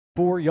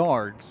4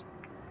 yards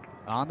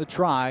on the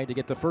try to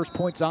get the first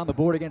points on the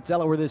board against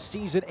Delaware this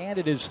season, and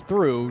it is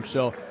through.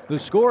 So the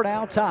score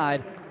now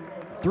tied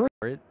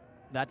 3.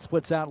 That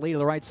splits out Lee to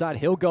the right side.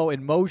 He'll go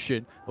in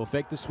motion. He'll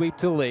fake the sweep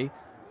to Lee.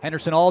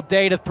 Henderson all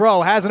day to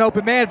throw. Has an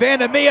open man.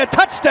 Vandemia,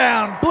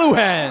 touchdown, Blue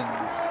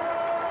Hens.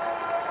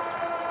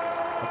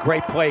 A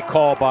great play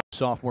call by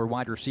sophomore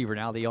wide receiver.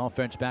 Now the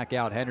offense back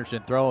out.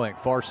 Henderson throwing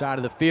far side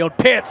of the field.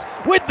 Pitts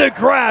with the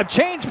grab.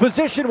 Change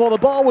position while the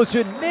ball was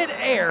in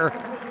midair.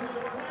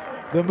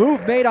 The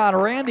move made on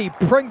Randy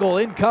Pringle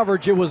in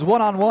coverage. It was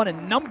one-on-one,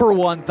 and number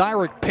 1,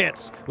 Thyrick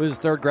Pitts, with his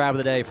 3rd grab of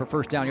the day for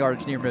first down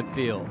yardage near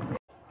midfield.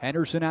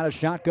 Henderson out of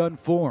shotgun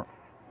form.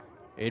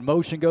 In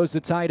motion goes the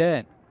tight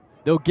end.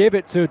 They'll give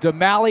it to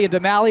Damali, and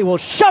Damali will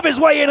shove his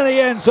way into the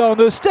end zone.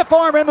 The stiff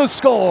arm and the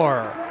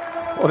score.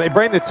 Well, they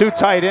bring the 2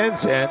 tight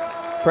ends in.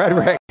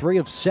 Frederick. 3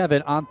 of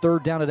 7 on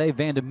 3rd down today.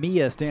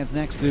 Vandemia stands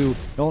next to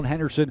Nolan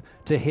Henderson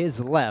to his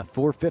left.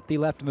 4:50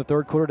 left in the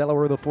 3rd quarter.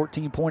 Delaware with a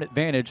 14-point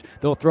advantage.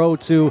 They'll throw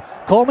to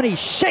Coleman. He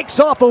shakes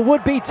off a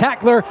would-be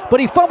tackler,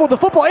 but he fumbled the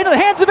football into the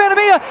hands of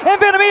Vandemia,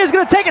 and Vandemia is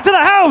going to take it to the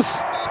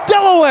house.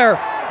 Delaware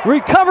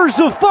recovers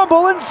the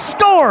fumble and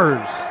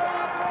scores.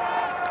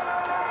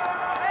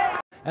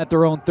 At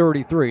their own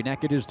 33.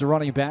 Naked is the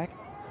running back.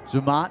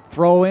 Zumat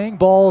throwing,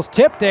 balls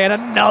tipped, and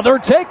another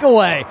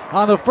takeaway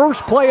on the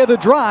first play of the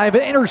drive.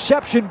 An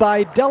interception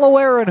by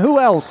Delaware, and who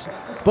else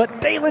but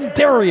Dalen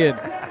Darien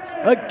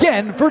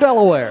again for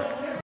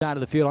Delaware. Side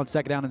of the field on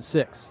 2nd down and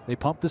 6. They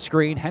pump the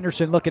screen.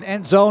 Henderson looking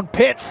end zone.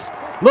 Pitts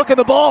looking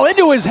the ball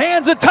into his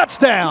hands. A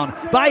touchdown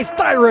by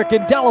Thyrick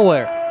in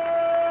Delaware.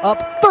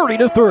 Up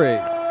 30-3.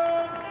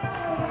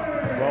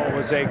 Ball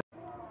was a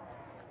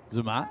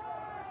Zumat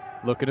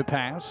looking to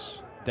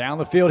pass. Down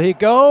the field he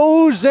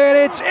goes, and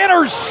it's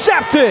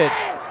intercepted!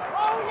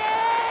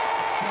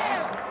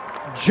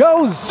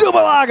 Joe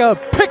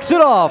Zubalaga picks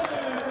it off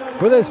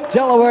for this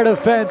Delaware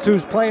defense,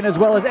 who's playing as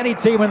well as any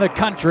team in the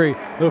country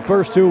the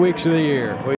first 2 weeks of the year.